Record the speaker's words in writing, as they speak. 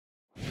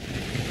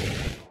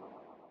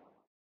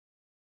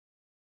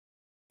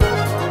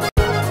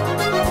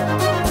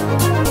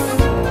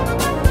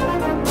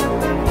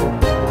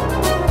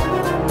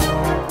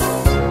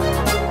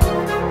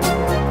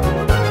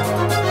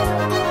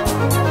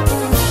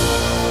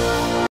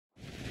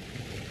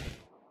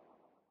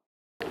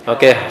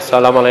Okay,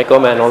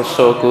 Assalamualaikum and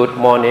also good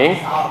morning.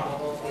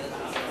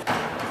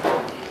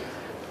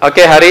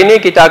 Okay, hari ini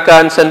kita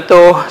akan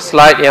sentuh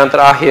slide yang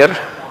terakhir.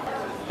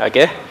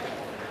 Okay.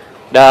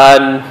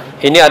 Dan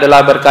ini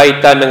adalah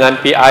berkaitan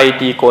dengan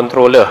PID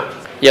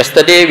Controller.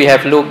 Yesterday we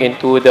have looked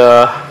into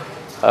the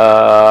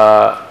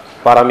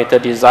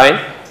parameter design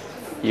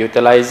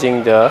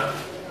utilizing the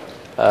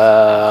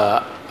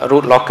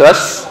root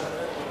locus.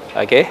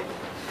 Okay.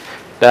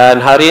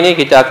 Dan hari ini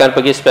kita akan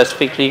pergi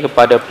specifically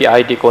kepada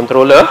PID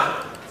Controller.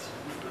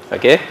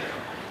 Okay.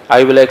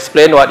 I will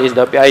explain what is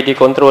the PID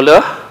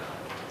Controller.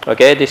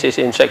 Okay, this is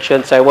in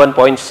section 7.6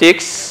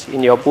 in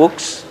your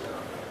books.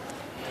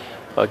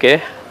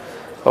 Okay.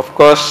 Of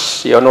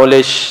course, your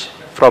knowledge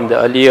from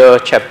the earlier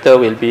chapter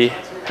will be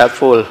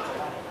helpful.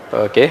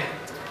 Okay.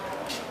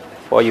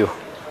 For you.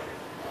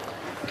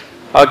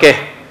 Okay.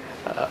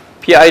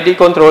 PID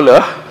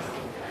Controller.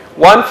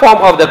 One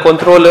form of the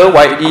controller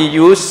widely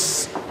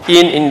used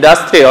in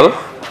industrial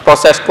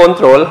process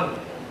control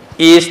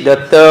is the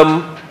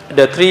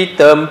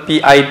three-term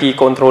PID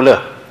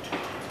controller.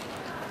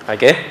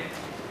 Okay.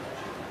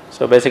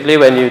 So basically,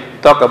 when you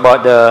talk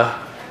about the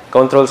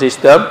control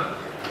system,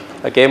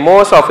 okay,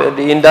 most of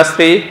the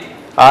industry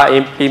are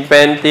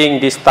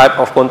implementing this type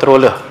of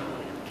controller.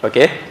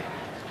 Okay,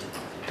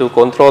 to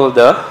control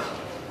the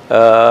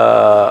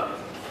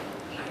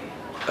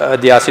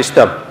their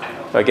system.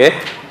 Okay,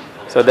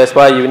 so that's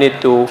why you need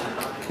to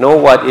know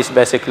what is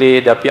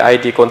basically the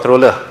PID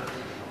controller.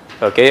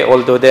 Okay,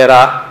 although there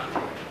are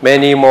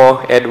many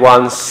more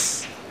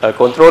advanced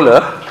controller,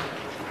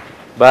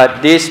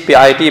 but this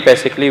PID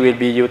basically will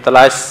be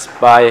utilized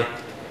by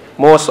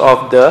most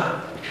of the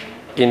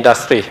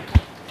industry.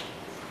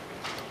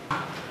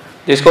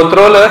 This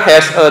controller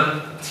has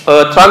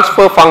a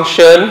transfer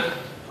function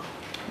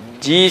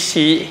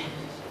GC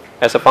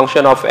as a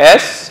function of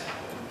S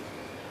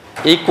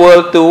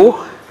equal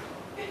to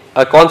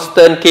a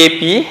constant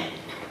Kp.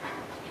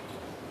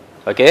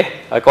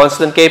 Okay, a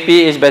constant Kp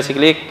is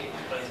basically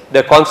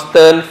the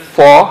constant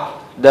for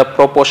the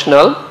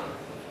proportional,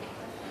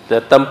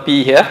 the term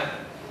P here,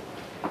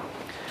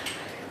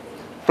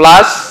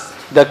 plus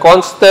the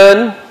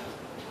constant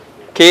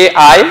Ki.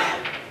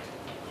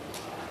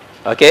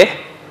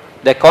 Okay,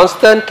 the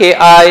constant Ki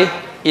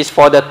is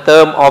for the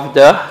term of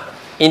the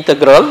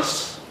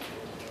integrals.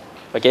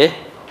 Okay,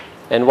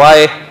 and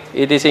why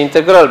it is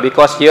integral?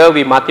 Because here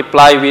we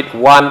multiply with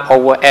 1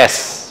 over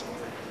S.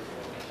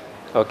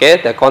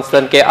 Okay, the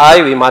constant Ki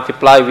we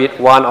multiply with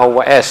 1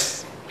 over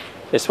S.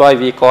 That's why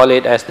we call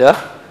it as the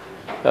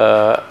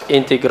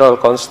integral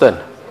constant.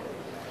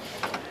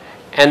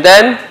 And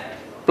then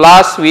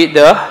plus with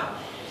the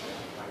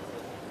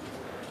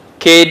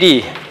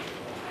Kd.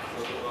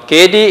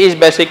 Kd is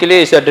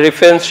basically a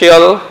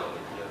differential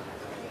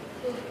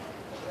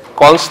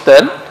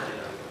constant.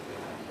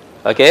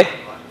 Okay,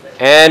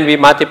 and we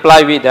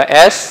multiply with the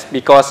S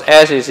because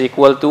S is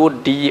equal to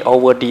d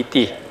over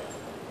dt.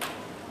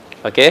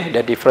 Okay,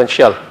 the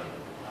differential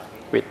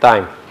with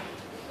time.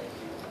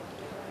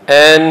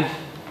 And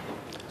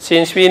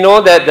since we know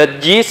that the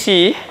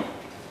GC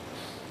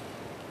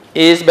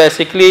is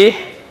basically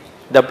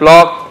the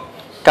block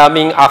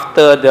coming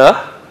after the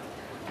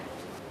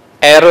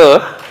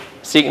error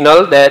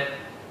signal that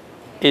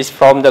is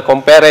from the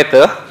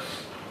comparator,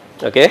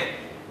 okay,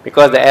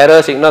 because the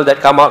error signal that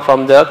come out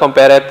from the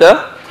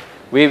comparator,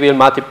 we will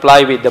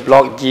multiply with the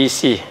block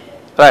GC,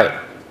 right?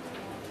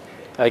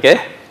 Okay.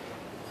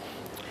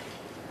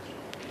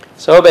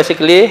 So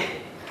basically,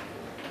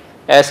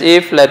 as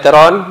if later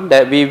on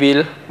that we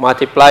will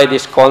multiply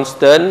this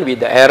constant with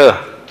the error.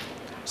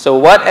 So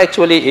what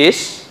actually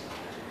is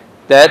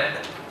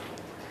that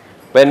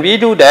when we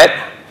do that,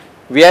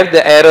 we have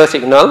the error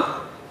signal,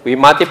 we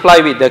multiply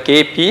with the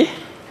Kp,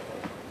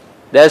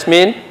 that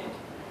means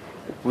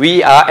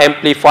we are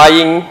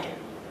amplifying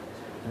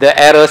the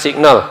error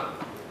signal.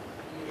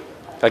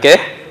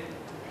 Okay?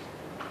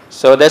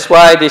 So that's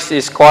why this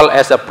is called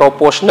as a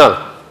proportional.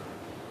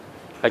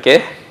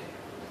 Okay?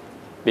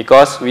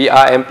 Because we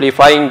are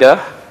amplifying the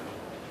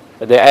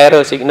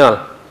error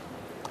signal.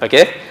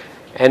 Okay,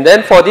 and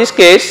then for this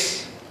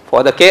case,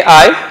 for the Ki,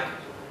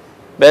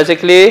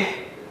 basically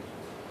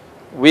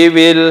we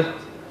will,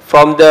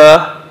 from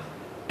the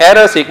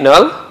error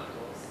signal,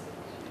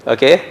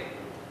 okay,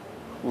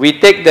 we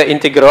take the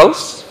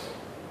integrals.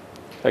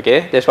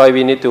 Okay, that's why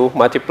we need to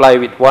multiply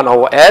with 1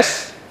 over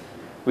S.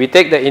 We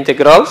take the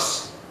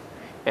integrals,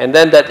 and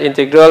then that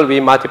integral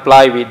we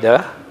multiply with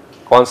the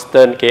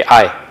constant Ki.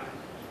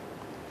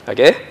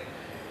 Okay,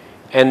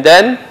 and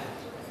then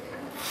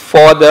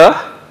for the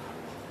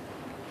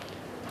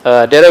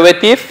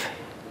derivative,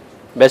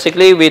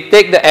 basically we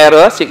take the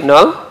error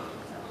signal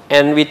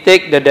and we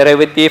take the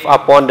derivative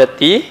upon the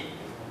t,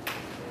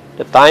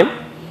 the time.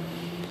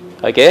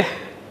 Okay,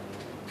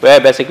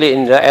 where basically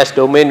in the S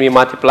domain we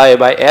multiply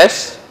by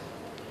S.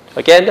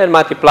 Okay, and then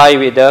multiply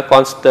with the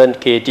constant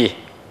Kd.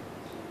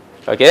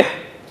 Okay,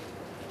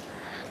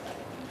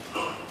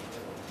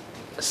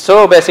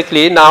 so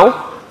basically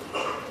now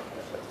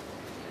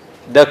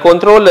the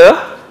controller,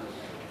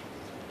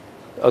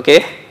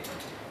 okay,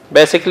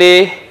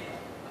 basically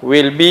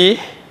will be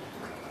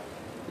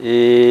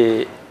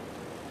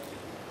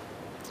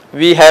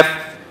we have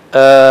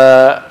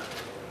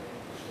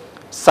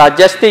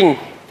suggesting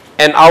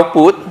an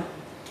output,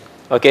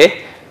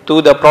 okay,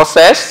 to the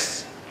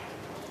process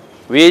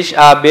which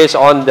are based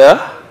on the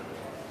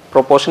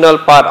proportional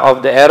part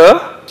of the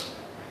error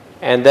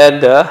and then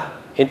the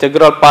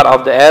integral part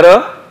of the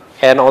error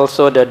and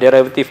also the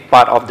derivative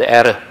part of the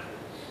error,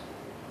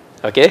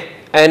 okay,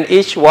 and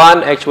each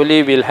one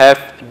actually will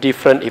have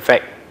different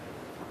effect,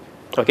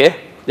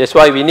 okay. That's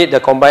why we need the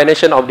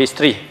combination of these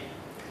three.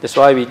 That's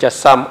why we just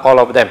sum all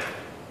of them,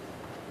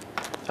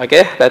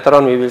 okay. Later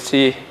on we will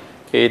see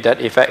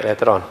that effect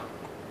later on,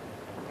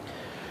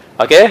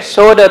 okay.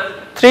 So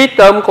the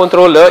three-term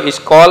controller is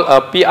called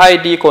a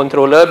PID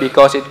controller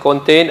because it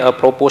contains a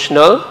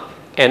proportional,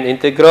 an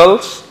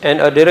integrals, and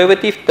a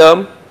derivative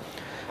term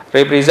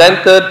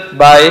represented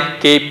by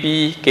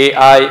Kp, Ki,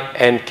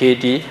 and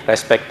Kd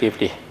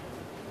respectively.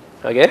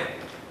 Okay.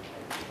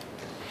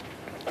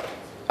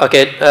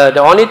 Okay.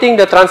 The only thing,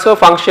 the transfer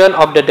function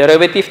of the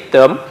derivative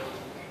term,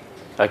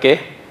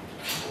 okay,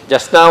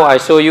 just now I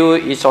show you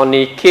is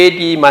only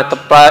Kd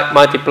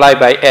multiplied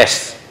by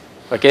S,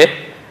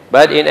 okay.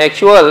 But in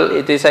actual,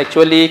 it is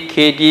actually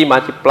Kd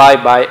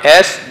multiplied by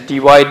S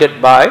divided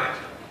by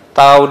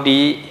tau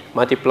d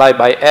multiplied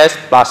by S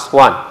plus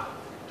 1.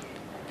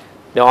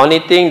 The only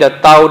thing, the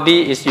tau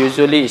d is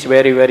usually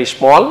very, very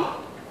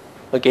small,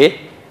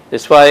 okay.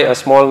 That's why a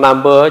small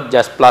number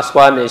just plus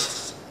 1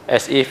 is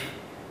as if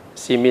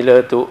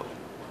similar to,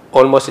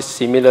 almost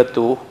similar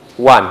to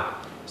 1.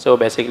 So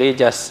basically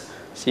just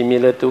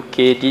similar to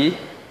Kd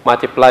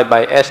multiplied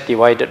by S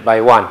divided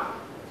by 1,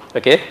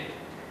 okay.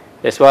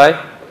 That's why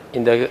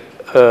in the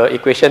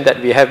equation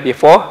that we have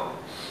before,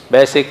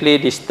 basically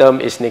this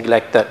term is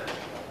neglected,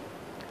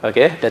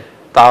 okay, the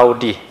tau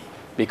d,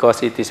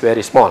 because it is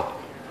very small,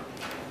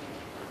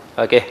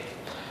 okay.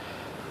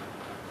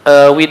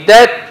 With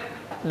that,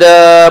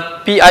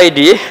 the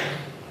PID,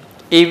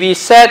 if we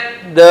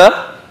set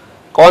the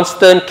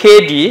constant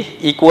Kd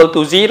equal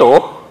to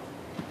 0,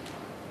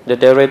 the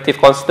derivative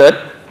constant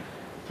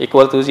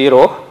equal to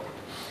 0,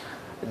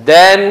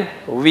 then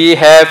we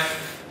have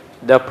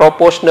the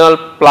proportional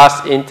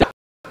plus integral.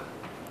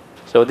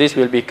 So this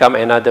will become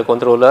another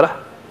controller.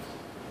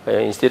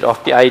 Instead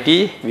of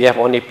PID, we have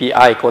only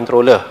PI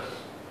controller.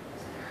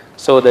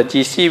 So the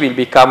GC will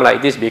become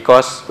like this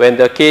because when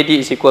the Kd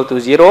is equal to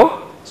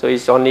 0, so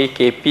it's only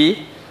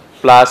Kp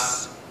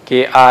plus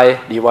Ki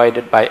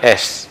divided by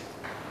S.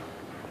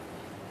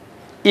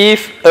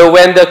 If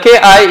when the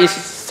Ki is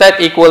set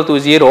equal to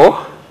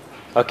 0,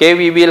 okay,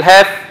 we will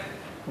have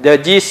the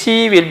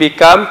GC will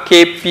become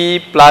Kp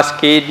plus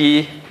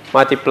Kd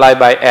multiplied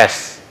by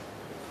S,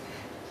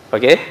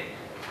 okay,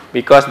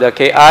 because the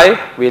Ki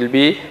will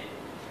be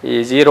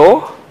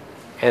 0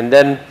 and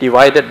then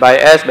divided by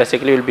S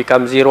basically will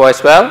become 0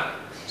 as well.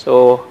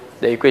 So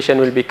the equation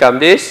will become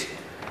this,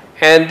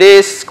 and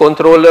this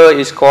controller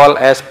is called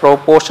as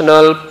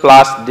proportional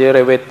plus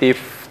derivative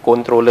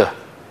controller,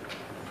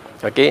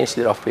 okay,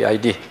 instead of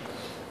PID,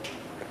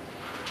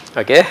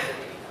 okay.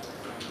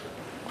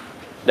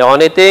 The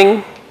only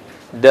thing,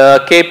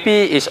 the Kp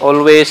is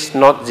always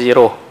not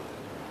 0,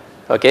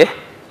 okay.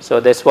 So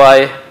that's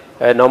why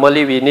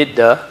normally we need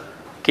the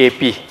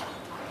Kp,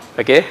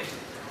 okay.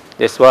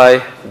 That's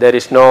why there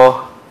is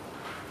no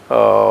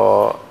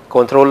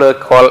controller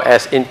called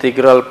as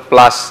integral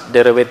plus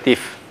derivative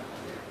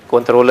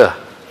controller,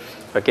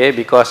 okay,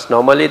 because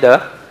normally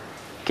the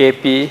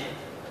Kp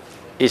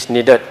is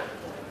needed,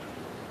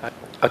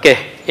 okay.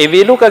 If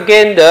we look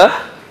again the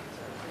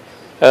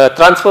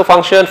transfer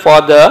function for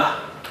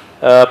the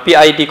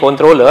PID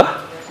controller,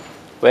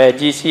 where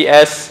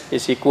GCS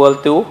is equal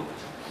to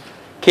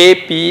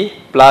Kp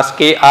plus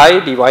Ki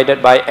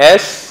divided by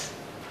S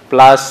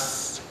plus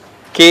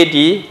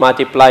Kd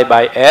multiplied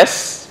by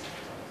S.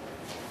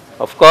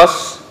 Of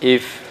course,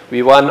 if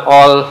we want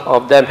all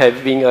of them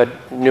having a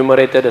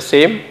numerator the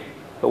same,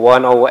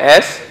 1 over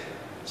S,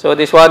 so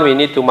this one we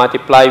need to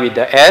multiply with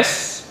the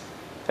S,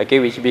 okay,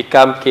 which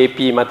become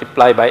Kp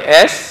multiplied by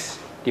S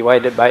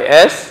divided by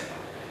S,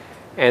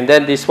 and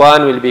then this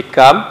one will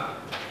become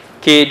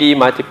Kd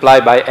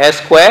multiplied by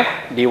S square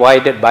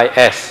divided by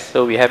S.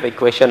 So we have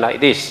equation like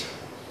this,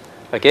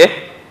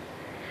 okay.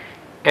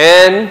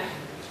 And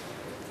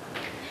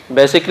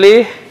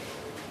basically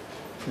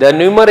the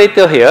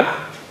numerator here,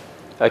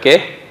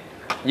 okay,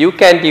 you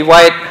can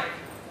divide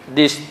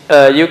this,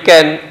 you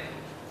can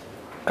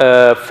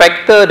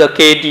factor the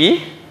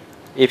Kd.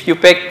 If you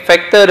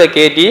factor the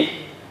Kd,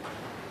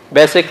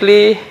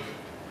 basically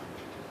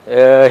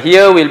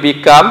here will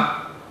become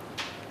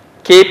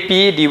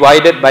Kp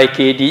divided by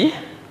Kd,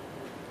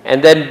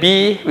 and then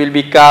B will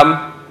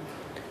become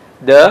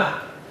the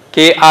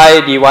Ki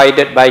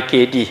divided by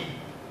Kd,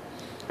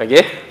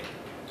 okay.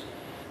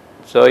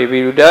 So if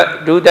we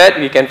do that,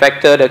 we can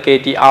factor the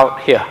Kd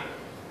out here,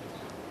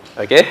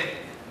 okay.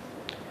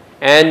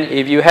 And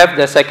if you have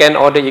the second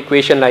order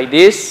equation like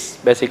this,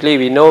 basically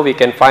we know we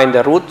can find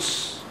the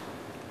roots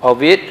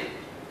of it,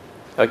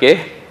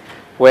 okay,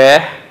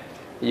 where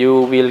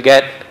you will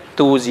get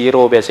 2,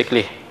 0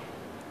 basically.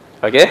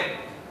 Okay.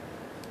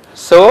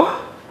 So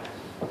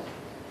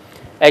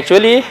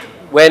actually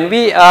when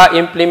we are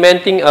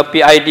implementing a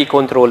PID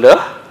controller,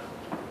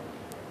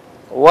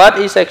 what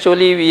is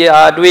actually we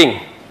are doing?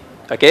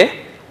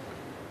 Okay.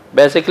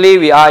 Basically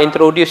we are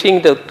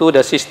introducing to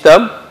the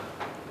system,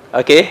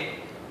 okay,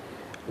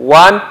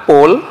 one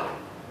pole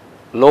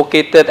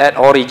located at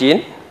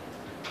origin,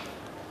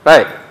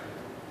 right,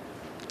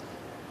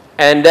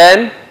 and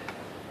then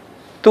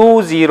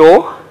 2,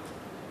 0,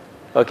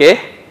 okay,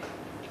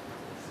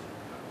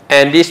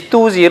 and this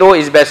 2, 0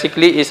 is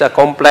basically is a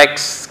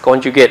complex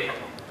conjugate,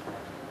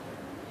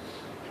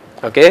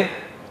 okay,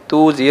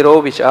 2,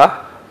 0 which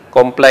are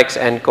complex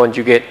and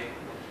conjugate.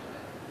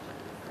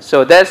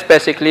 So that's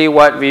basically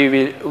what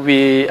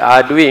we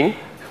are doing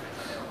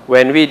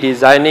when we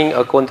designing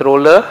a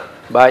controller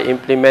by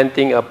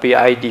implementing a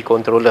PID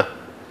controller.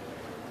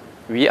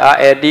 We are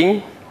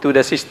adding to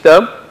the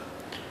system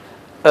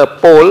a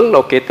pole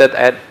located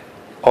at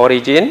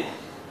origin,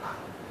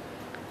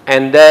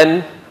 and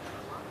then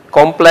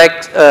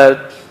complex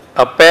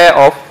a pair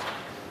of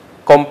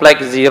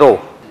complex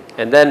 0,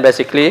 and then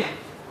basically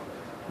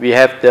we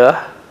have the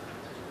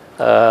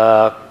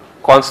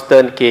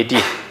constant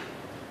KD,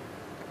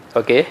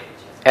 okay,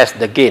 as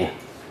the gain.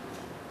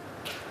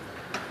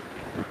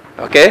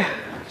 Okay,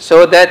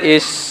 so that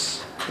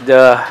is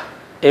the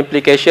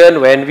implication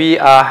when we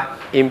are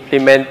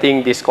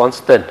implementing this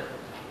constant,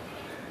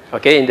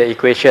 okay, in the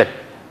equation.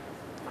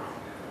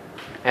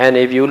 And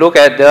if you look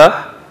at the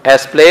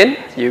S-plane,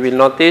 you will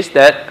notice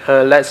that,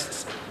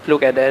 let's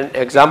look at the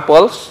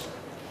examples.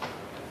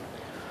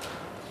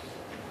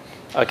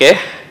 Okay,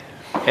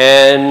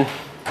 and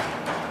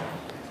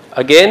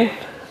again,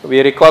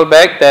 we recall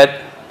back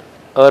that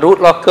a root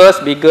locus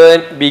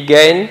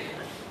began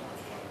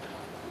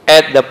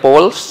at the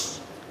poles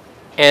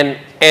and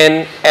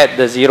end at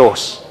the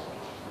zeros.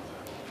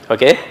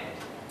 Okay,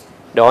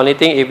 the only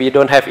thing, if we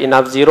don't have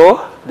enough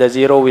 0, the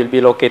 0 will be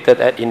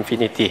located at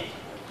infinity.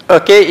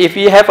 Okay, if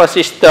we have a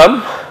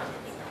system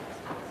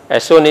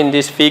as shown in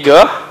this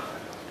figure,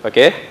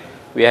 okay,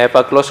 we have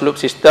a closed loop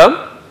system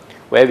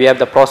where we have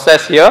the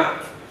process here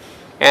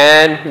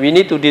and we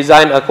need to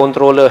design a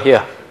controller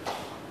here,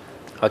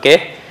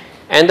 okay,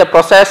 and the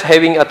process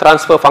having a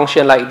transfer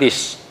function like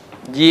this.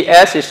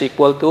 Gs is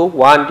equal to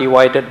 1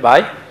 divided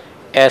by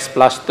S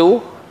plus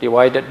 2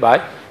 divided by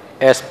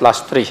S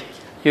plus 3.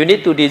 You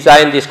need to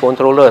design this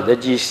controller, the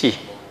GC.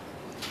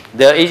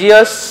 The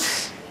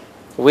easiest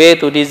way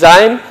to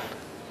design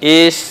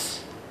is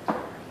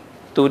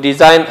to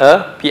design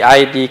a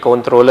PID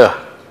controller.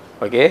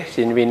 Okay,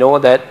 since we know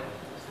that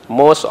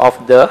most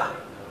of the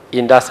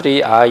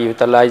industry are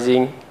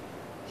utilizing,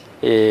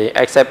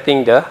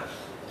 accepting the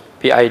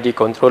PID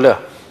controller.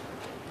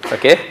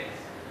 Okay,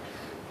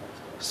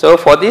 so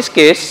for this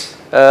case,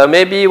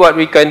 maybe what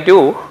we can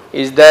do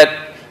is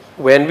that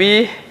when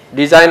we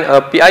design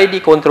a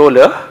PID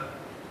controller,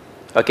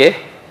 okay,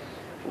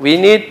 we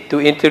need to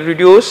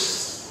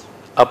introduce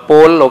a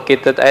pole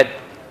located at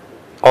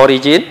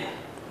origin,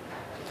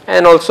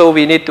 and also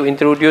we need to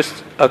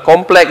introduce a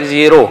complex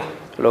 0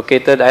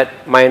 located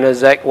at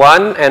minus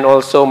Z1 and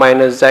also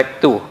minus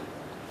Z2.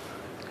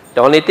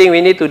 The only thing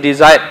we need to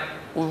decide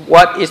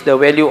what is the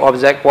value of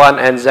Z1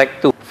 and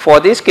Z2. For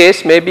this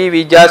case, maybe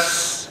we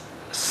just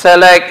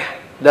select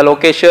the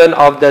location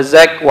of the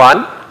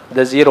Z1,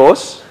 the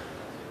zeros,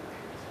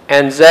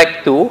 and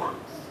Z2,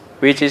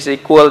 which is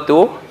equal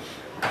to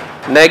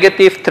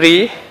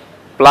 -3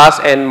 plus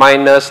and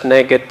minus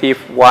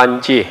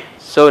 -1J.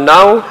 So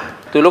now,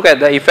 to look at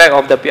the effect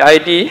of the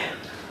PID,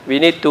 we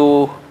need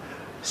to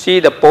see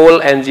the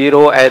pole and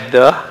 0 at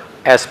the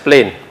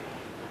S-plane.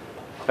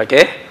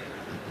 Okay.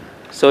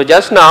 So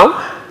just now,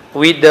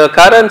 with the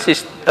current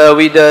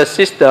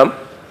system,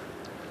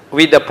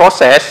 with the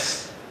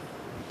process,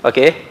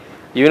 okay,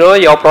 you know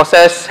your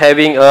process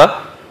having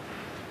a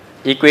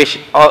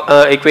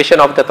equation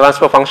of the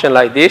transfer function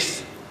like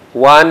this: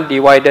 1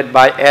 divided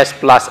by S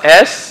plus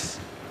S,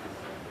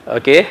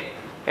 okay,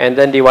 and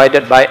then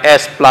divided by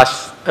S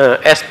plus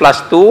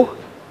 2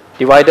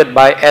 divided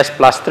by S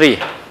plus 3.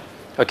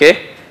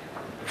 Okay,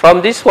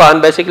 from this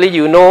one, basically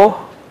you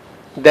know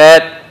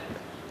that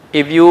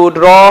if you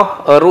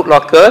draw a root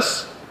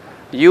locus,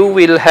 you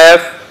will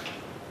have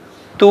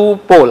two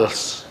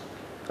poles.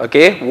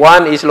 Okay,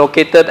 one is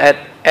located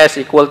at S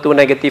equal to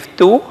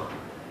 -2.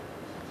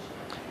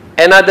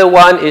 Another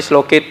one is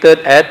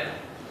located at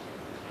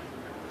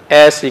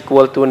S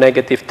equal to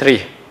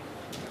 -3.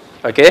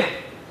 Okay.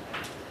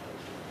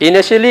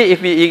 Initially, if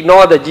we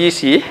ignore the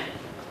GC,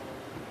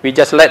 we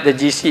just let the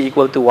GC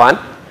equal to 1.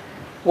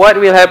 What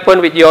will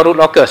happen with your root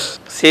locus?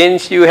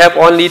 Since you have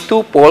only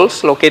two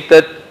poles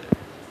located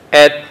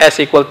at S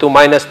equal to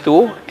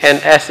 -2 and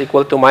S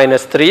equal to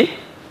 -3,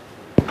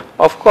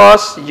 of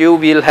course, you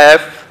will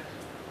have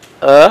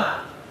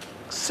a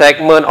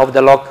segment of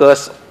the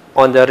locus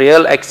on the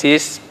real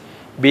axis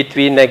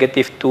between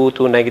 -2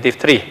 to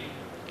 -3.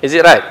 Is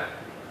it right?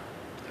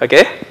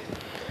 Okay.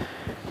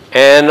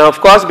 And of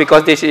course,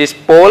 because this is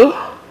pole,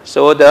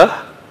 so the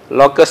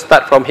locus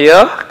start from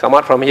here, come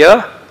out from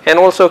here, and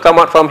also come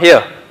out from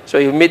here. So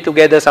you meet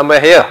together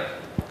somewhere here,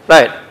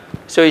 right?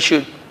 So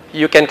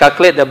you can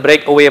calculate the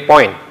breakaway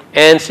point.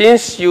 And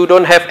since you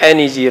don't have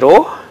any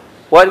zero,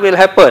 what will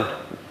happen?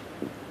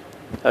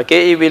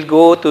 Okay, it will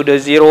go to the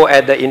zero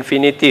at the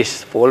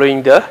infinities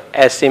following the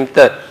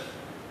asymptote,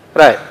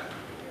 right?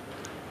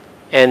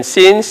 And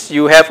since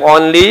you have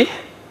only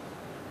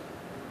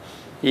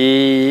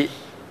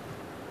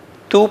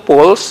two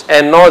poles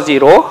and no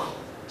zero,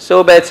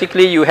 so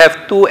basically you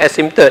have two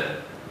asymptotes.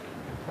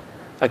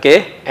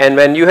 Okay, and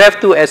when you have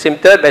two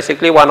asymptotes,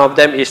 basically one of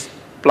them is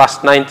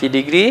plus 90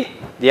 degree,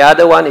 the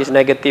other one is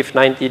negative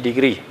 90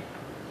 degree.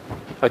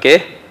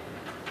 Okay,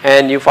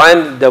 and you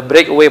find the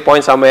breakaway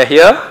point somewhere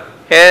here,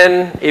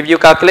 and if you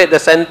calculate the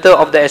center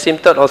of the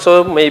asymptote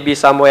also maybe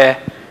somewhere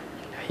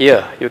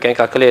here, you can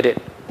calculate it,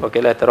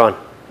 okay, later on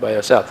by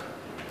yourself.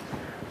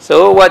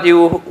 So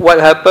what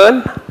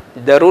happened?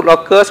 The root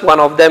locus, one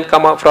of them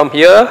come out from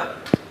here,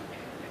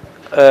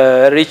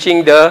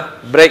 reaching the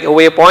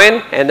breakaway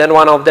point, and then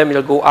one of them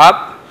will go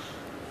up,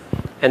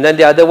 and then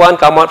the other one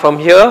come out from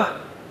here,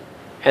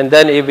 and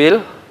then it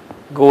will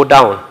go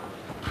down.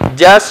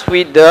 Just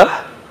with the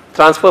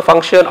transfer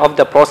function of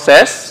the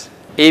process,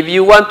 if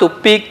you want to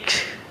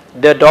pick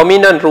the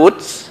dominant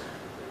roots,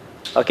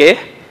 okay,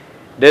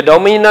 the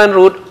dominant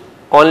root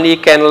only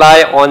can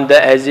lie on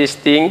the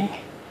existing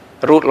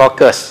root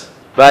locus.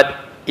 But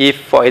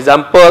if, for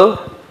example,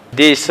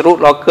 this root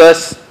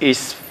locus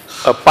is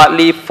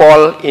partly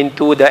fall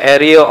into the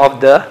area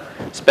of the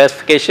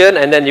specification,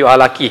 and then you are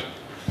lucky.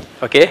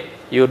 Okay,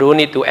 you don't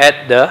need to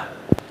add the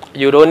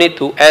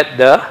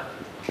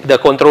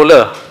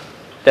controller.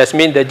 That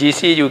means the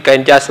GC you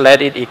can just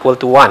let it equal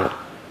to 1.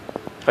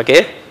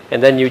 Okay,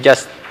 and then you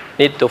just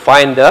need to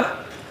find the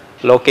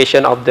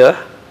location of the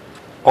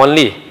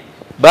only.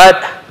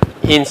 But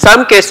in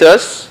some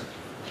cases,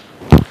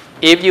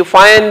 if you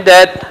find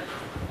that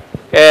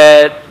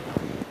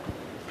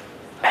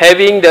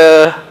having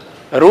the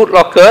root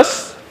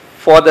locus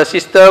for the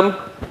system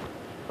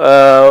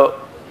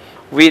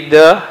with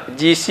the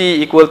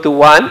GC equal to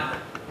 1,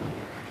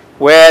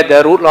 where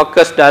the root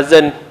locus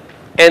doesn't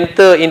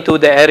enter into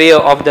the area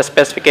of the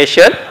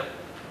specification,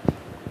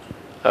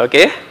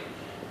 okay,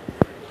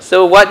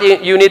 so what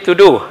you need to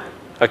do,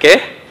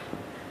 okay,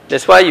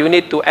 that's why you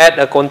need to add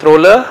a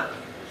controller,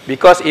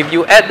 because if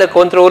you add the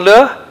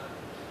controller,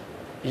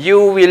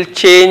 you will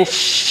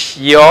change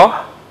your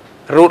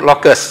root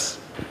locus.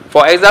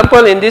 For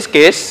example, in this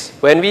case,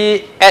 when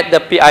we add the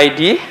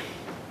PID,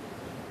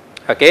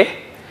 okay,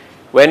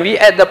 when we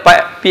add the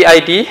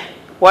PID,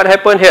 what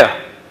happened here?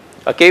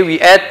 Okay, we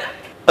add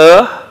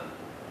a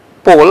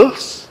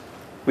poles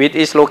which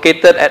is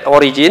located at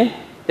origin.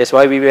 That's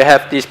why we will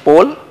have this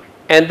pole,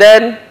 and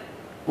then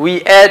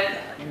we add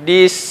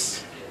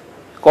this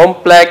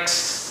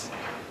complex,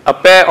 a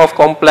pair of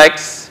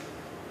complex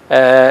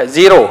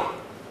 0,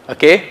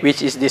 okay,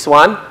 which is this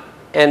one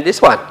and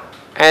this one.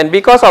 And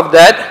because of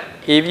that,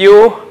 if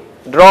you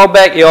draw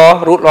back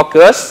your root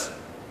locus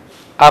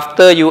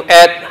after you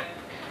add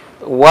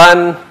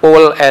one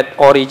pole at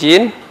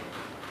origin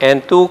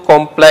and two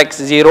complex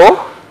 0,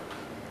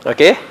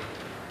 okay,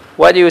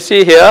 what you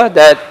see here,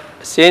 that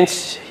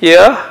since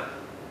here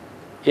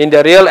in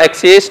the real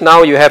axis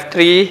now you have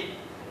three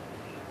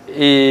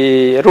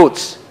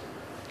roots,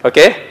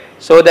 okay,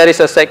 so there is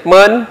a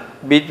segment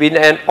between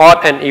an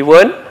odd and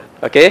even,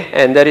 okay,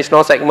 and there is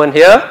no segment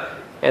here,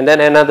 and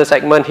then another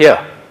segment here,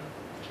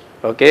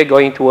 okay,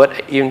 going toward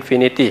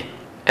infinity.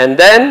 And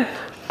then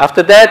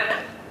after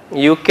that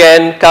you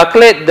can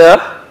calculate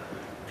the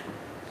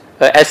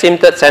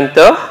asymptote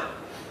center,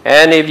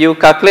 and if you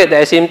calculate the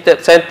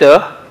asymptote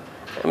center,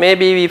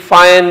 maybe we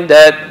find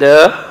that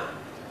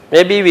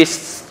maybe we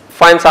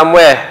find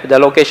somewhere the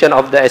location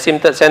of the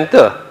asymptote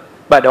center.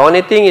 But the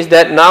only thing is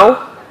that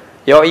now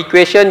your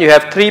equation, you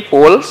have 3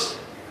 poles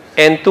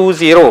and 2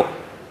 0.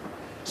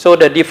 So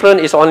the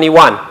difference is only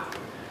 1.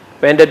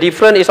 When the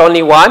difference is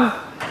only 1,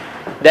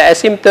 the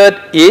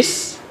asymptote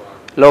is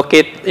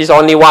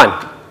only 1,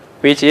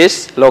 which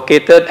is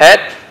located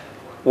at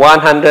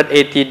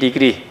 180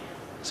 degree.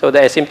 So the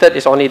asymptote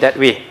is only that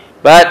way.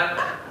 But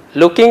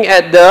looking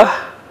at the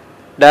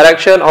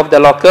direction of the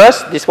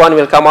locus, this one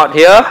will come out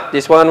here,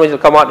 this one will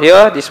come out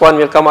here, this one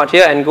will come out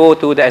here and go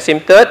to the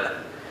asymptote.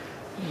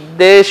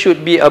 There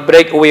should be a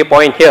breakaway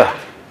point here.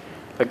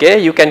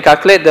 Okay, you can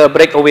calculate the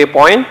breakaway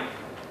point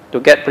to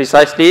get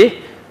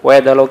precisely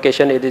where the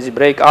location it is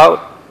breakout.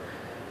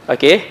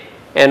 Okay,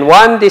 and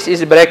one this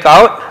is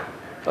breakout.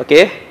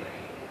 Okay,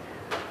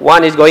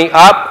 one is going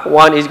up,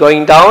 one is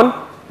going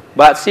down,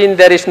 but since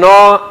there is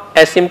no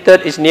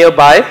asymptote is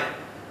nearby,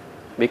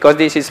 because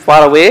this is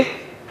far away,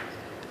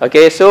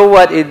 okay, so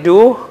what it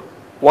do,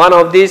 one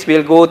of these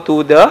will go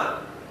to the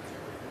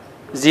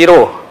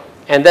 0,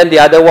 and then the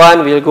other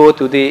one will go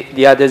to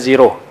the other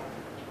 0.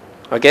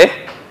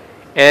 Okay,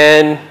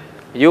 and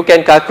you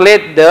can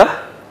calculate the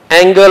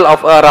angle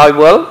of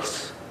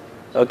arrivals,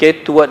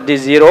 okay, toward the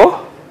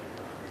 0.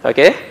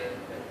 Okay,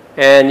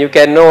 and you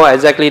can know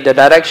exactly the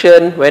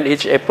direction when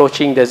it's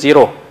approaching the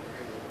 0.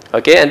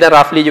 Okay, and then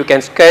roughly you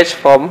can sketch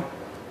from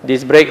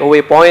this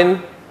breakaway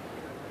point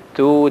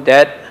to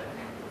that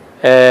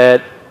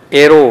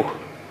arrow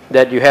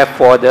that you have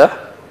for the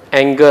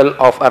angle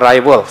of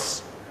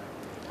arrivals.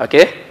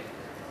 Okay,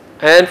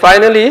 and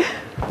finally,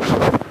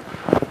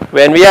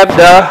 when we have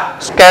the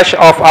sketch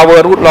of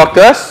our root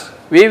locus,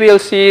 we will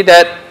see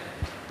that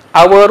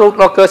our root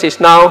locus is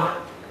now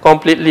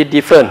completely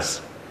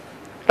different,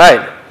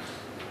 right?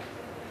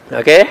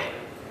 Okay,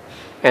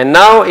 and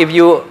now if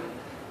you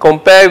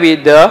compare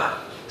with the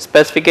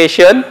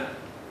specification,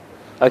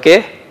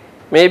 okay,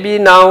 maybe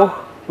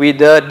now with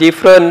the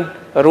different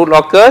root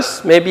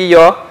locus, maybe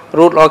your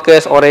root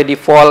locus already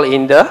fall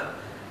in the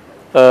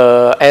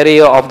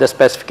area of the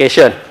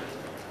specification.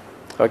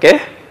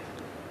 Okay,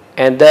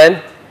 and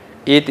then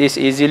it is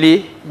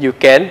easily you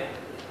can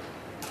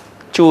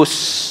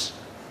choose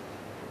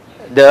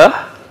the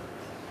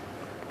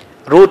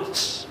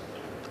roots,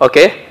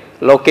 okay,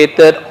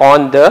 located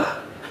on the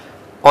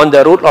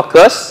root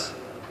locus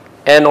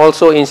and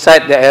also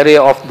inside the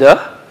area of the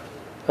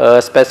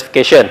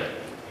specification.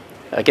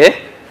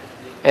 Okay,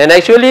 and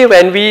actually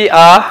when we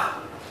are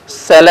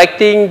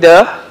selecting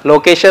the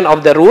location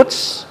of the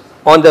roots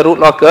on the root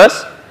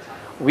locus,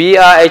 we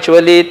are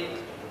actually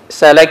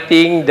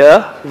selecting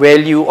the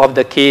value of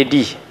the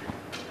KD.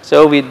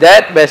 So with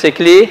that,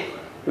 basically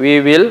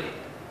we will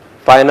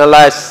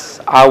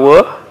finalize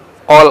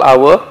all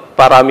our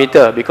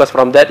parameter, because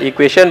from that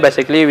equation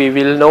basically we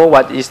will know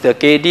what is the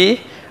KD,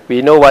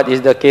 we know what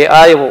is the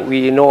KI,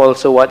 we know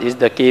also what is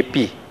the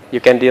KP.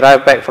 You can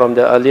derive back from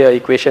the earlier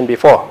equation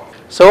before.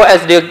 So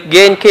as the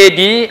gain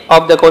KD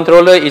of the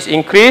controller is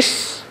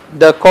increased,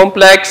 the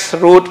complex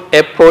root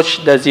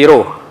approach the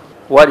zero.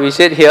 What we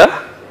said here,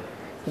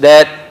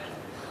 that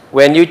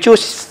when you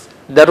choose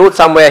the root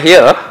somewhere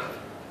here,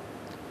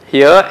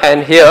 here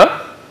and here,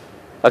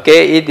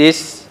 okay, it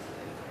is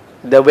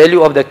the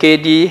value of the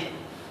KD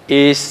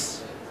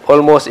is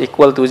almost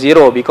equal to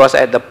 0, because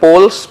at the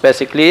poles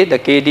basically the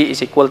KD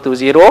is equal to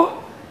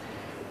 0.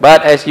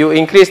 But as you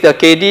increase the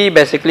KD,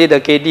 basically the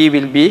KD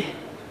will be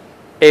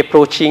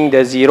approaching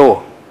the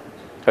 0.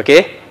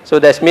 Okay, so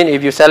that means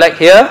if you select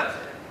here,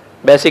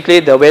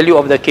 basically the value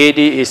of the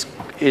KD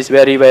is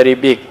very, very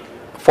big.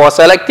 For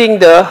selecting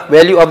the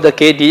value of the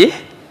KD,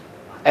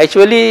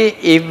 actually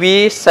if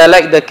we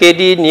select the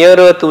KD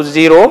nearer to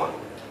 0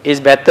 is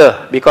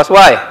better. Because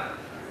why?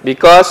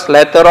 Because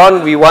later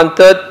on we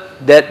wanted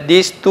that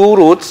these two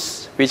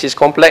roots, which is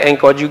complex and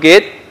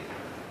conjugate,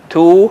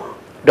 to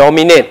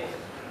dominate.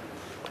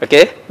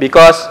 Okay,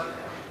 because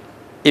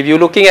if you're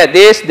looking at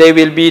this, there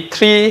will be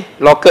 3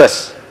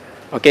 locus.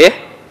 Okay,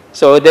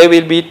 so there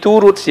will be 2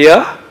 roots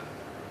here,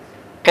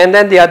 and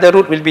then the other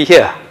root will be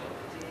here,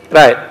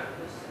 right?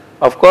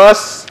 Of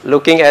course,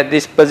 looking at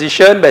this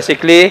position,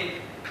 basically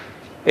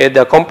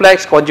the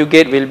complex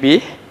conjugate will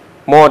be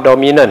more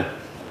dominant.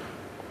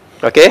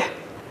 Okay,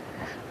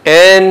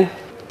 and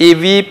if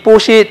we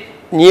push it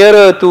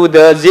nearer to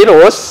the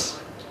zeros,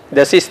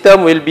 the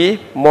system will be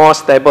more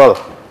stable.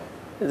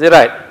 Is it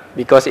right?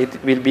 Because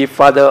it will be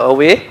further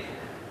away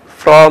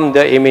from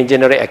the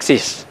imaginary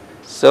axis.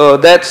 So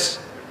that's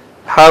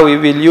how we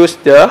will use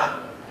the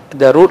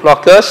root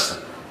locus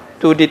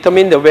to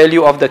determine the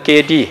value of the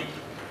KD.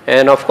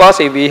 And of course,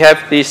 if we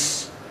have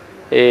this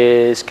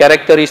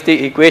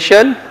characteristic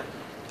equation,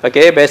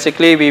 okay,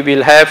 basically we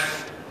will have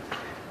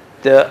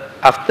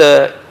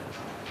after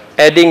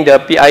adding the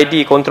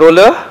PID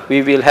controller,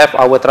 we will have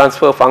our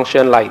transfer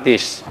function like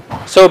this.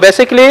 So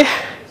basically,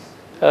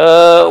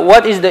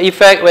 what is the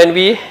effect when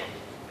we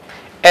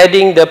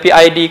adding the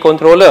PID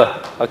controller?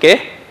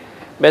 Okay,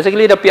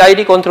 basically the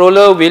PID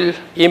controller will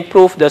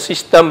improve the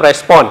system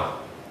response.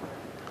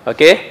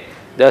 Okay,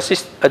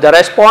 the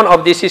response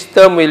of the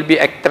system will be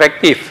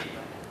attractive.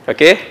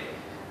 Okay,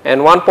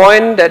 and one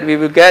point that we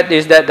will get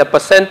is that the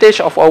percentage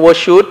of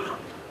overshoot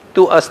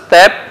to a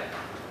step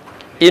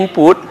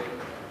input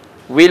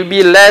will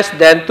be less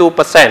than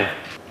 2%.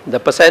 The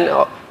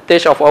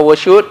percentage of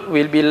overshoot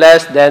will be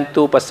less than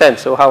 2%.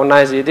 So how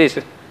nice it is.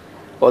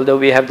 Although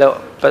we have the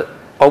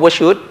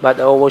overshoot, but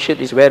the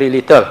overshoot is very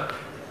little.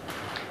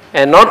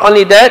 And not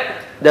only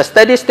that, the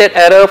steady state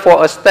error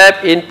for a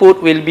step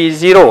input will be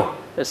 0.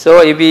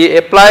 So if we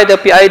apply the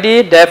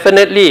PID,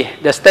 definitely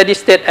the steady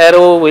state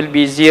error will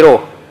be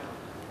 0.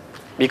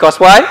 Because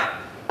why?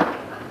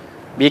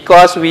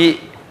 Because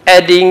we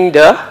adding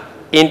the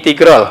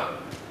integral.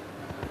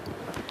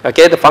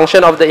 Okay, the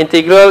function of the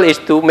integral is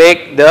to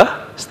make the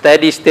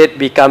steady state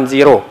become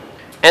 0.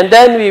 And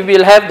then we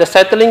will have the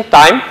settling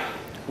time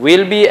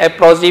will be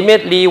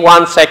approximately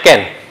 1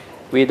 second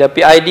with the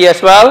PID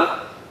as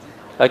well.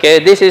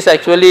 Okay, this is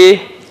actually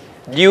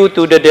due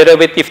to the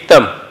derivative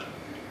term.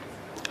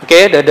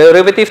 Okay, the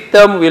derivative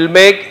term will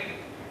make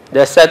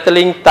the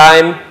settling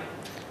time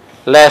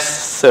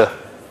less.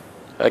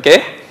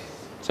 Okay,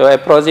 so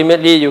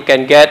approximately you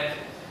can get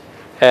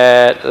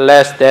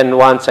less than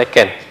 1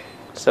 second.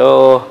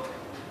 So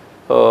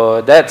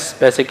that's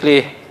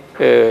basically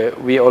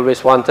we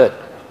always wanted.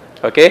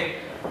 Okay,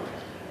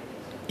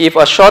 if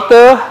a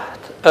shorter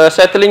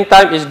settling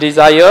time is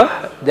desired,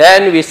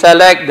 then we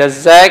select the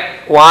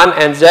Z1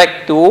 and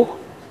Z2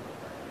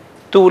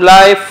 to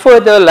lie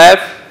further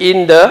left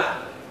in the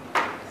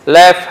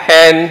left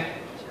hand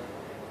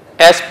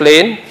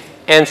S-plane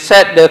and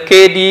set the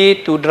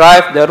KD to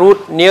drive the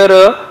root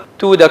nearer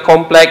to the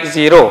complex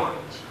 0.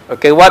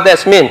 Okay, what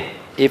that means?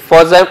 If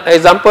for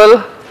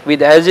example, with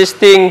the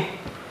existing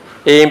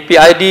in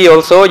PID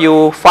also,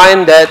 you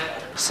find that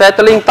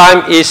settling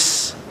time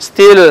is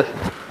still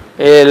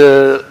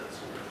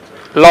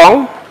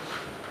long,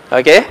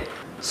 okay?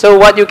 So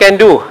what you can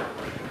do,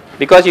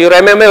 because you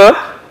remember,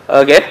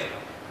 okay,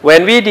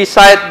 when we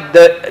decide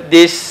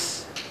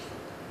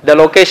the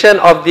location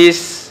of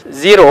this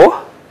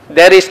 0,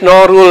 there is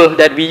no rule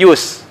that we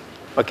use,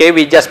 okay?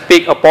 We just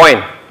pick a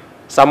point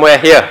somewhere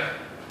here,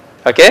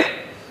 okay?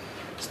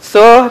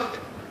 So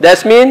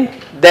that means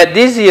that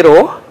this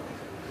 0,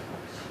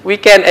 we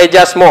can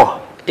adjust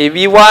more. If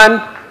we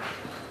want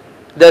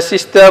the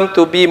system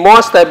to be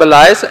more stable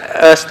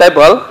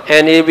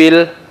and it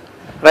will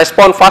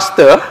respond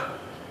faster,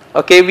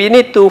 okay, we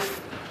need to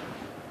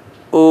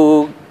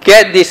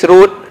get this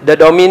root, the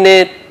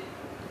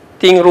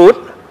dominating root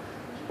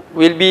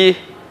will be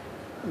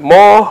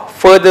more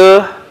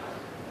further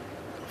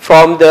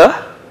from the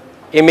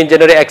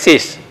imaginary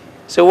axis.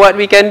 So what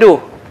we can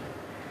do,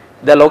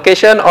 the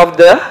location of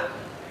the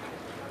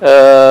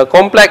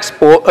complex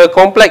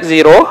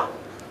 0,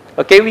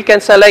 okay, we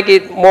can select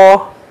it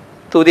more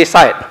to this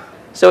side.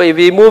 So if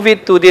we move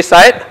it to this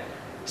side,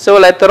 so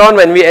later on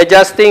when we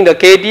adjusting the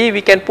KD,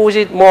 we can push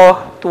it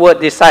more toward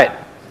this side.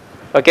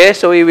 Okay,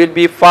 so it will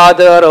be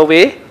farther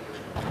away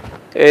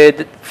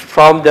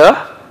from the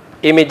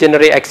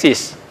imaginary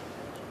axis.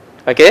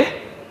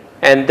 Okay,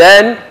 and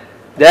then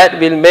that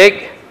will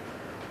make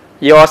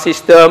your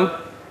system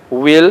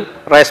will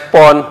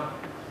respond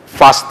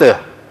faster.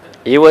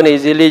 Even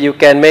easily you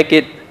can make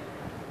it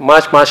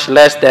much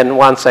less than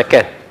 1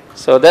 second.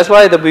 So that's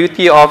why the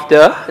beauty of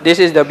this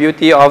is the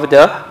beauty of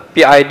the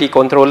PID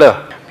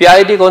controller.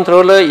 PID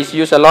controller is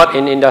used a lot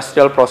in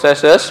industrial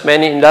processes.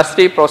 Many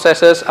industry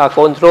processes are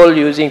controlled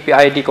using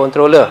PID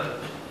controller.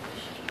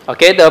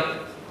 Okay, the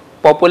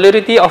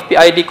popularity of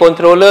PID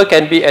controller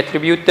can be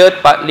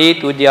attributed partly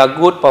to their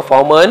good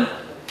performance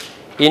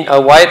in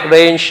a wide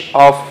range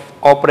of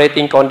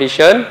operating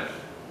conditions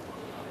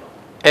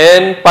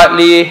and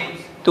partly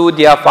to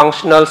their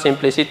functional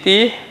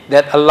simplicity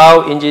that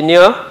allow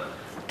engineers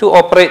to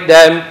operate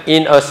them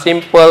in a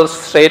simple,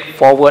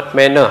 straightforward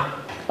manner.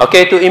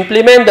 Okay, to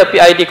implement the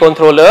PID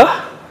controller,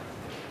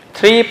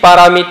 3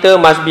 parameters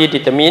must be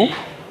determined.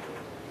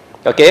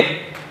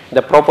 Okay,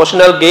 the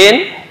proportional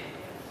gain,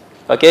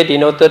 okay,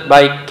 denoted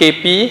by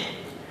Kp,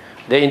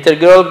 the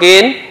integral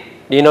gain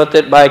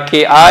denoted by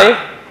Ki,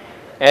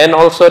 and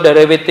also the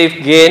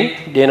derivative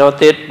gain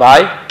denoted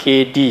by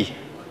Kd.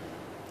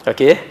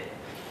 Okay,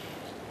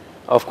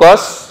 of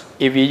course,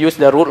 if we use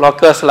the root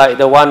locus like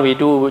the one we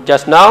do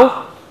just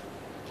now,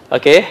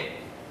 okay,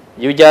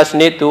 you just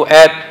need to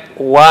add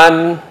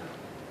one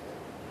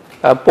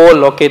pole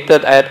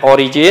located at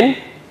origin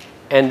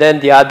and then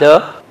the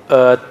other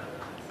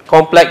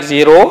complex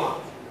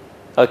 0.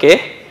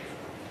 Okay,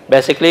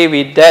 basically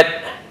with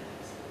that,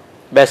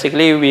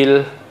 basically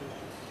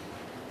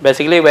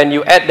when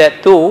you add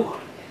that two,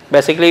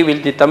 basically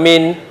will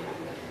determine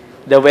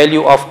the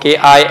value of Ki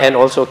and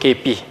also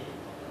Kp.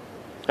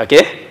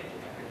 Okay,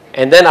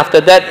 and then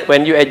after that,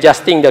 when you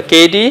adjusting the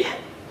Kd,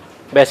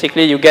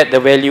 basically you get the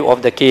value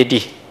of the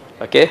Kd.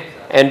 Okay,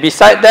 and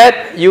beside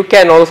that, you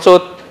can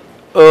also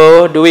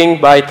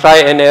doing by try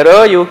and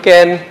error, you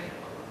can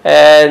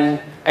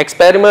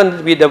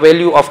experiment with the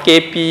value of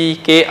Kp,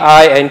 Ki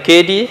and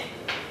Kd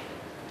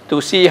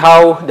to see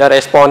how the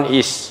response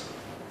is.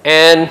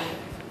 And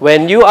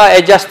when you are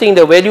adjusting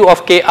the value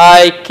of Ki,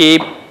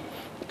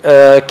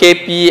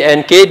 Kp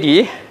and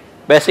Kd,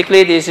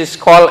 basically this is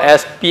called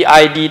as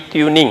PID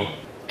tuning.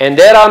 And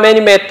there are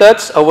many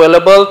methods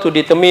available to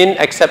determine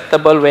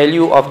acceptable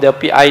value of the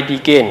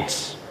PID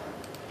gains.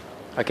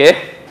 Okay,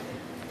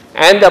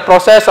 and the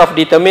process of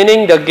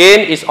determining the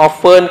gain is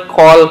often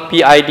called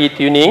PID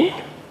tuning.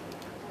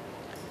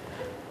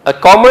 A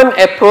common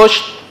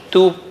approach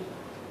to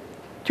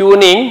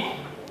tuning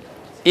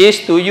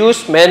is to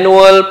use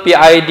manual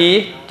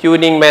PID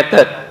tuning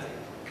method,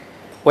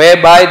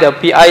 whereby the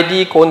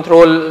PID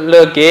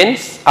controller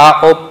gains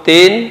are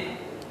obtained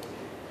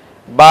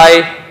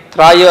by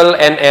trial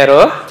and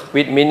error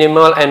with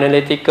minimal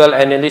analytical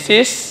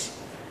analysis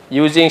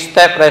using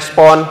step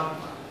response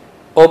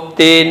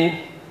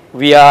obtained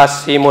via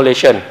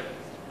simulation.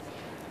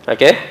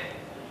 Okay,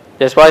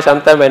 that's why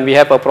sometimes when we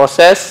have a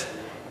process,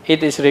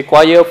 it is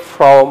required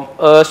from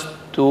us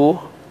to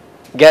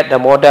get the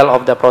model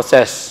of the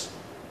process,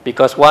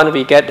 because once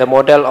we get the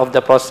model of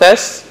the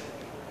process,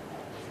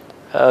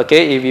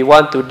 okay, if we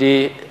want to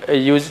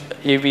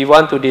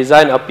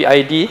design a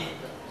PID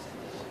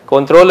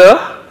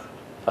controller,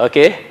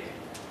 okay,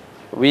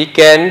 we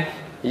can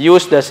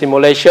use the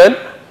simulation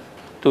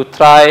to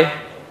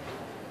try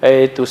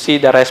to see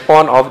the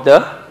response of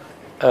the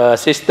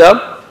system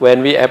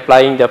when we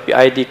applying the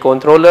PID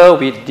controller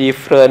with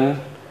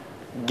different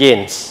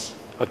gains,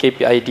 okay,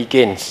 PID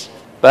gains.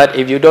 But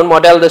if you don't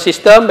model the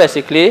system,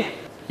 basically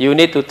you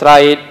need to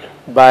try it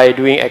by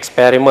doing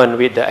experiment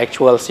with the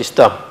actual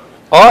system,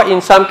 or in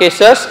some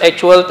cases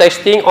actual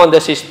testing on the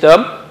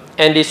system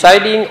and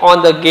deciding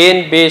on the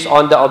gain based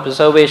on the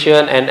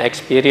observation and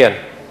experience.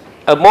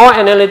 A more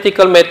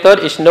analytical method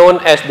is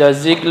known as the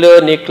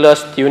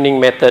Ziegler-Nicholas tuning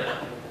method.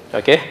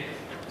 Okay,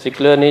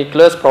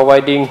 Ziegler-Nicholas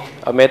providing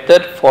a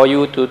method for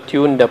you to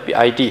tune the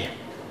PID.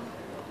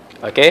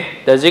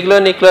 Okay, the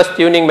Ziegler-Nicholas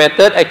tuning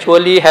method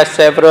actually has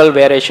several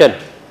variations.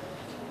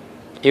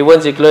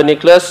 Even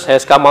Ziegler-Nicholas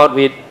has come out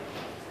with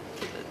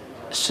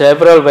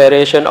several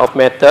variations of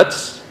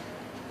methods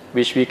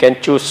which we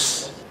can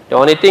choose. The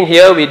only thing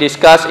here we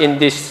discuss in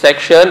this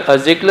section, a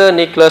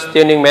Ziegler-Nicholas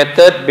tuning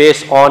method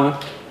based on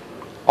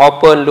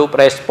open loop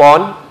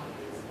response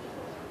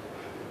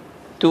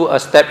to a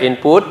step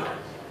input,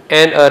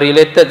 and a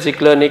related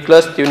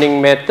Ziegler-Nicholas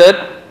tuning method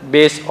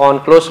based on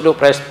closed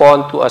loop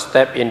response to a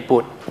step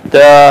input.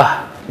 The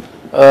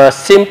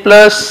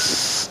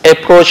simplest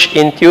approach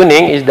in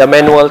tuning is the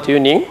manual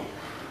tuning.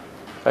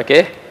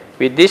 Okay,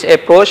 with this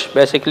approach,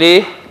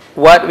 basically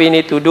what we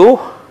need to do,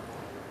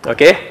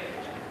 okay,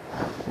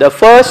 the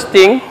first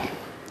thing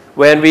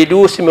when we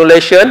do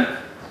simulation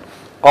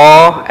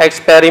or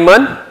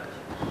experiment,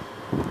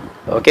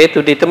 okay,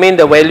 to determine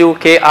the value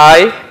Ki,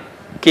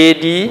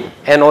 Kd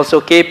and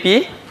also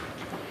Kp,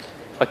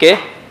 okay,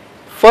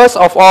 first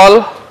of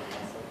all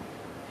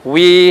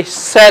we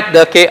set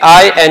the Ki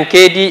and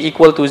Kd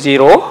equal to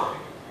 0,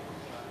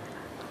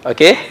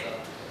 okay,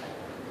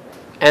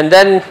 and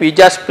then we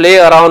just play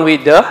around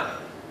with the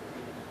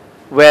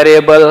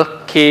variable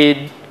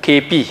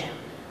Kp,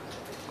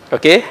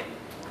 okay,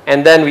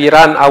 and then we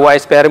run our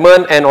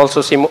experiment and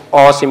also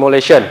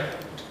simulation,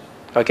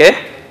 okay,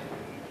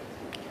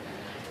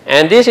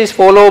 and this is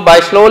followed by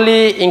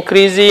slowly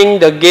increasing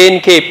the gain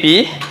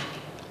Kp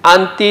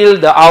until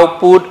the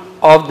output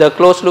of the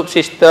closed loop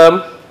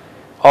system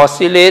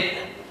oscillate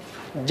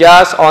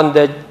just on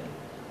the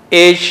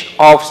edge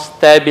of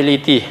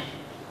stability.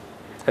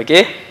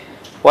 Okay,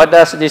 what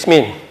does this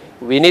mean?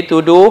 We need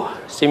to do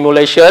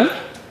simulation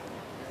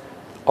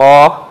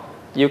or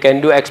you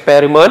can do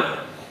experiment.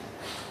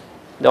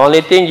 The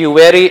only thing you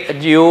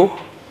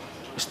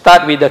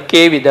start with the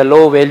K with the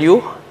low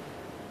value,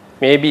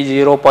 maybe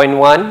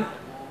 0.1,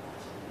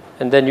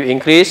 and then you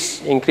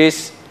increase,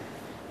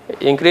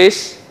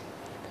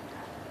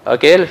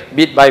 okay,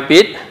 bit by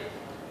bit,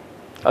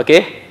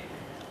 okay,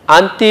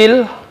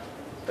 until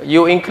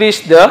you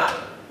increase the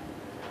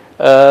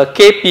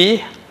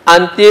Kp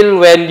until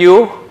when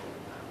you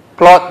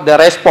plot the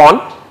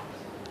response,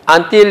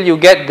 until you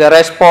get the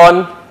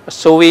response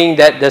showing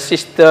that the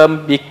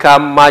system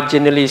become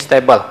marginally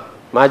stable.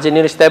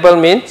 Marginally stable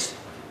means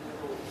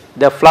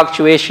the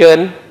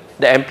fluctuation,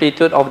 the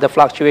amplitude of the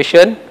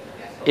fluctuation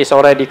is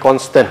already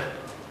constant.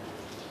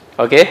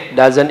 Okay,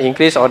 doesn't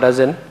increase or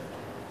doesn't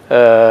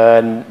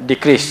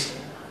decrease.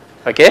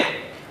 Okay,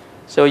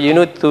 so you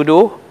need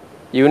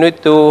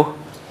to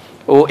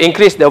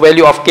increase the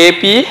value of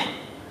Kp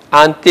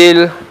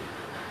until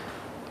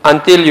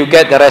you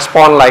get the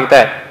response like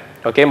that.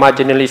 Okay,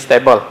 marginally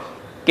stable.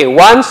 Okay,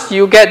 once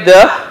you get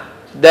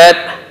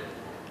that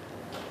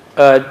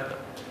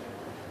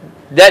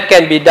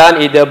can be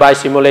done either by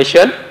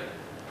simulation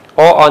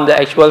or on the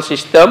actual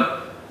system.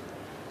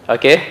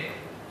 Okay,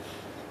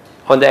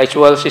 on the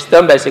actual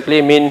system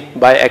basically mean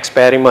by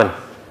experiment.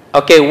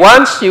 Okay,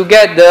 once you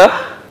get the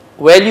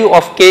value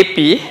of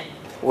Kp,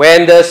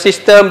 when the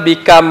system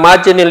become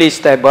marginally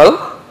stable,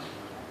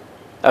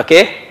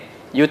 okay,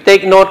 you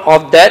take note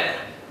of that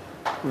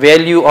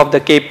value of the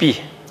Kp,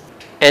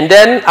 and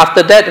then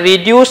after that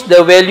reduce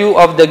the value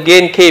of the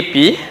gain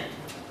Kp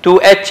to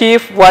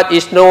achieve what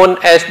is known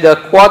as the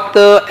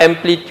quarter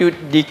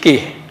amplitude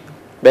decay.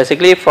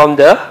 Basically from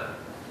the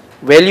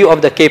value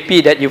of the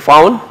Kp that you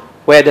found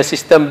where the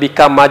system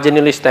become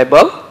marginally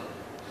stable,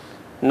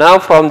 now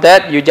from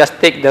that you just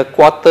take the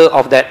quarter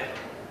of that,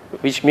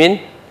 which means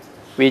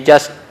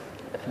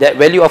that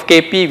value of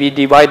Kp we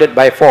divided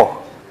by 4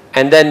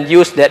 and then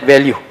use that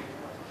value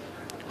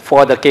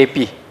for the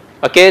Kp.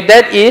 Okay,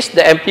 that is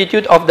the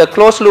amplitude of the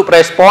closed loop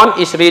response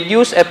is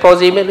reduced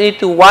approximately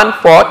to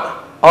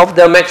 1/4 of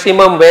the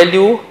maximum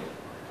value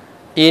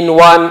in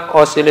one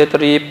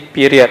oscillatory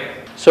period.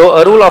 So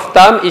a rule of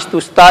thumb is to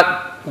start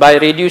by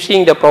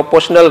reducing the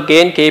proportional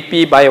gain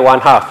Kp by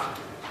 1/2.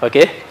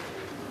 Okay,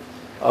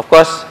 of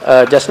course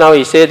just now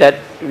we say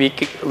that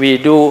we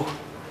do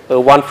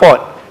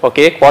 1/4,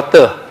 okay,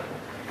 quarter,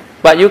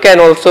 but you can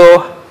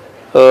also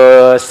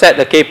set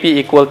the Kp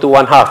equal to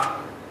 1/2.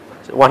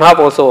 1/2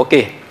 also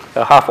okay,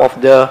 half of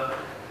the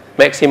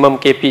maximum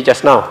Kp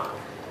just now.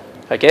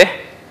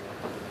 Okay,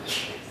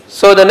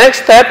 so the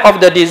next step of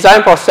the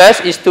design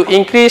process is to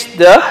increase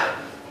the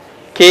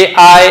Ki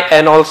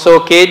and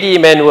also Kd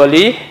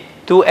manually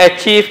to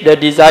achieve the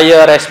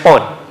desired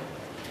response.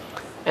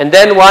 And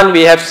then once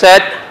we have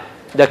set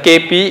the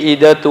Kp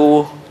either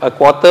to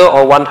 1/4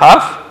 or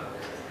 1/2,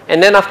 And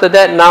then after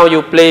that, now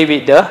you play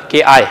with the Ki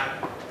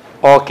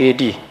or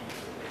Kd.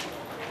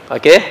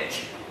 Okay?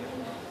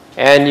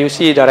 And you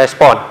see the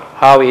response,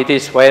 how it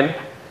is when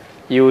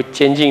you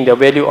changing the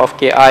value of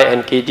Ki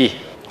and Kd.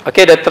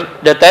 Okay,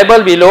 the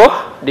table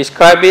below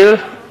describing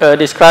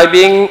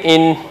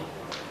in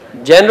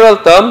general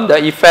term the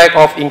effect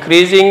of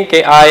increasing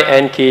Ki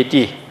and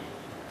Kd.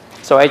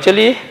 So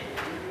actually,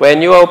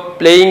 when you are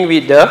playing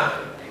with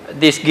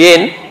this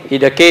gain,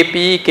 either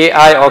Kp, Ki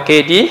or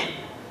Kd,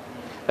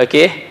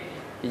 okay,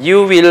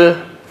 you will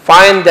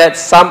find that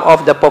some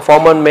of the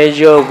performance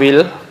measure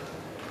will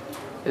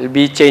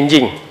be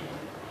changing.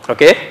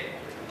 Okay.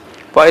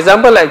 For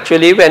example,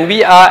 actually, when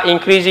we are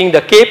increasing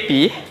the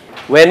Kp,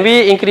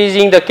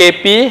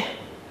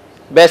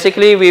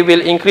 basically we will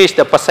increase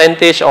the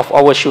percentage of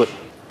overshoot.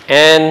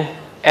 And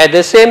at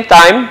the same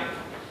time,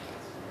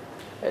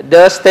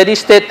 the steady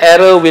state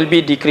error will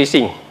be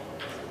decreasing.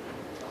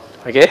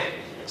 Okay.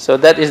 So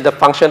that is the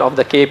function of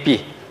the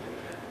Kp.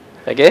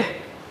 Okay.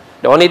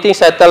 The only thing,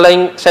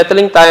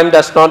 settling time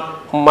does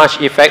not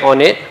much effect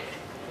on it.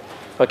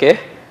 Okay.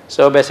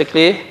 So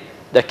basically,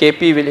 the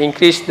Kp will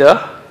increase the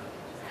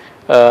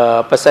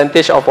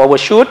percentage of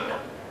overshoot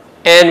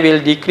and will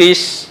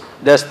decrease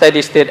the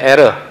steady state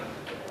error.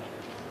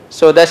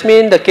 So that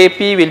means the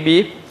Kp will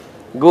be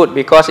good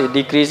because it's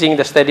decreasing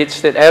the steady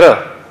state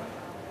error.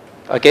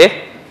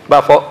 Okay.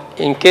 But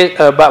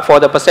for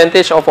the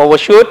percentage of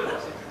overshoot,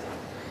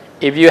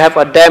 if you have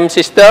a damped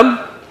system,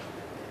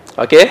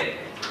 okay,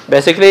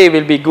 basically it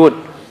will be good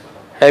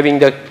having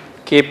the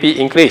Kp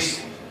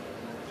increase.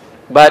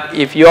 But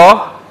if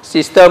your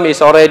system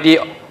is already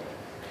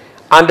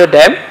under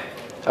damped,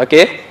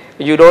 okay,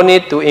 you don't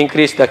need to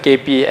increase the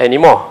Kp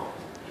anymore.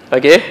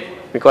 Okay,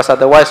 because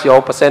otherwise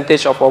your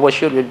percentage of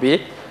overshoot will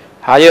be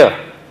higher.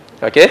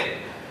 Okay.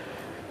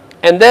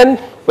 And then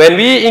when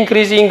we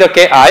increasing the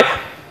Ki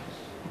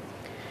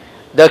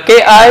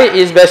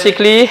is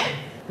basically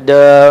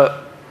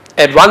the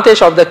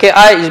advantage of the Ki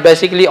is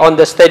basically on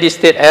the steady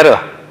state error.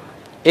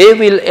 It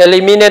will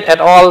eliminate at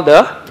all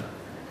the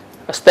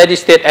steady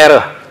state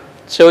error.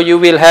 So you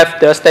will have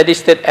the steady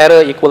state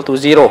error equal to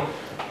 0.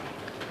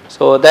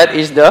 So that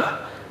is the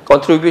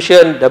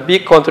contribution, the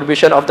big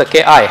contribution of the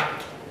Ki.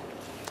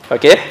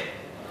 Okay.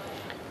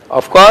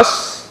 Of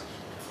course,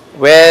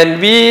 when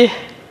we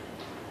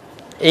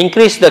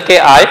increase the Ki,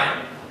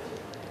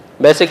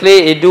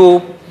 basically it do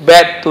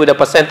bad to the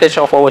percentage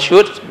of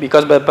overshoot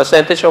because the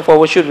percentage of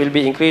overshoot will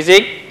be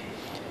increasing,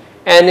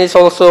 and it's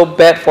also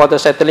bad for the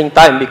settling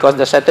time because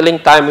the settling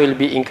time will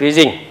be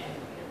increasing.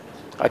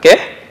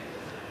 Okay.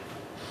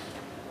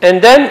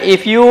 And then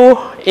if you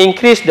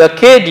increase the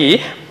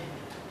Kd,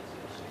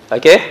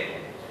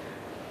 okay,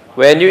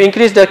 when you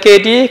increase the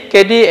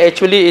Kd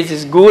actually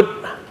is good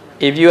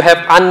if you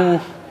have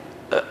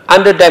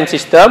under damped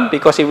system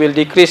because it will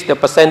decrease the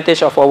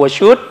percentage of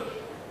overshoot,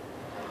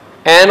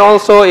 and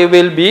also it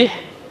will be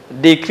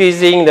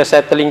decreasing the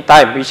settling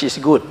time, which is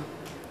good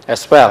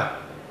as well.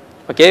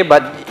 Okay,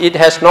 but it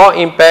has no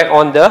impact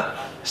on the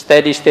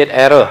steady state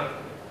error.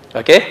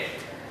 Okay,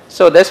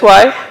 so that's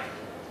why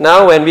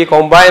now when we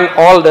combine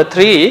all the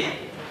three,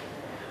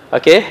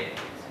 okay,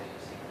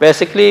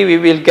 basically we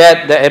will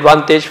get the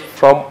advantage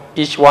from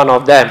each one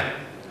of them.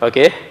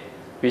 Okay,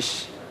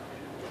 which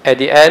at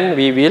the end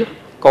we will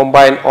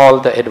combine all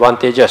the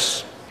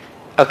advantages.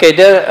 Okay,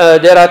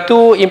 there are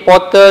two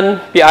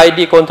important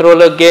PID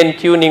controller gain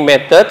tuning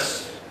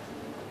methods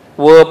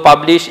were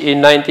published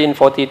in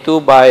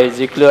 1942 by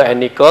Ziegler and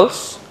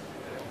Nichols.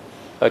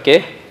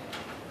 Okay,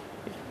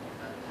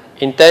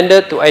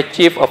 intended to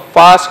achieve a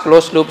fast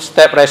closed loop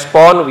step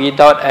response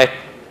without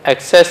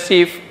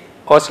excessive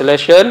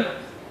oscillation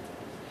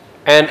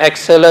and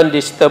excellent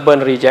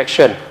disturbance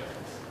rejection.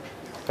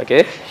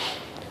 Okay,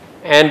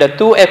 and the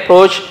two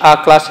approaches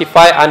are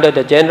classified under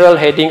the general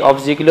heading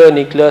of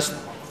Ziegler-Nichols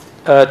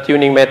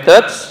tuning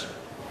methods.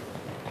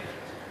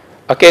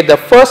 Okay, the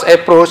first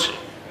approach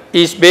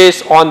is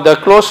based on the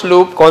closed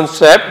loop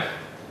concept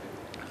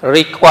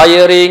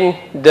requiring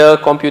the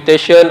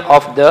computation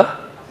of the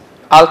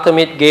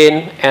ultimate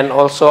gain and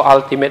also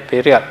ultimate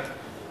period.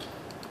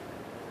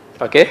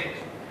 Okay.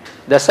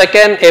 The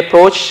second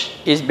approach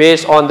is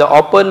based on the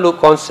open loop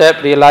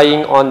concept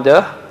relying on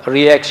the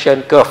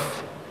reaction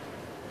curve.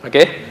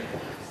 Okay.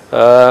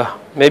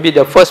 Maybe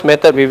the first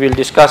method we will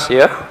discuss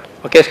here.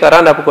 Okay,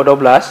 sekarang dah pukul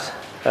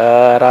 12.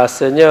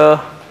 Rasanya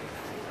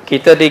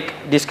kita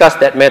discuss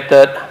that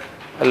method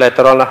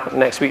later on lah,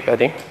 next week I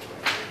think.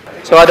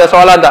 So ada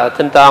soalan tak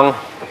tentang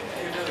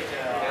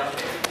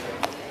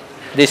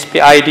this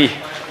PID?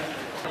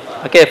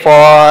 Okay,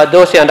 for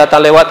those yang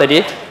datang lewat tadi,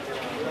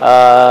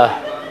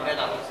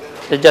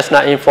 saya just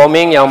nak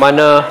informing yang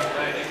mana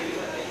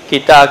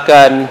kita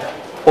akan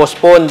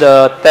postpone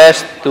the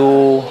test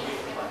to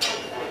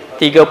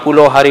 30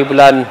 hari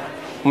bulan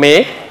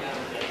Mei.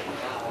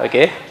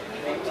 Okay,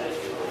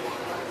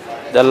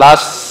 the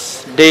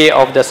last day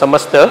of the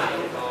semester.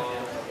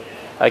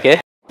 Okay.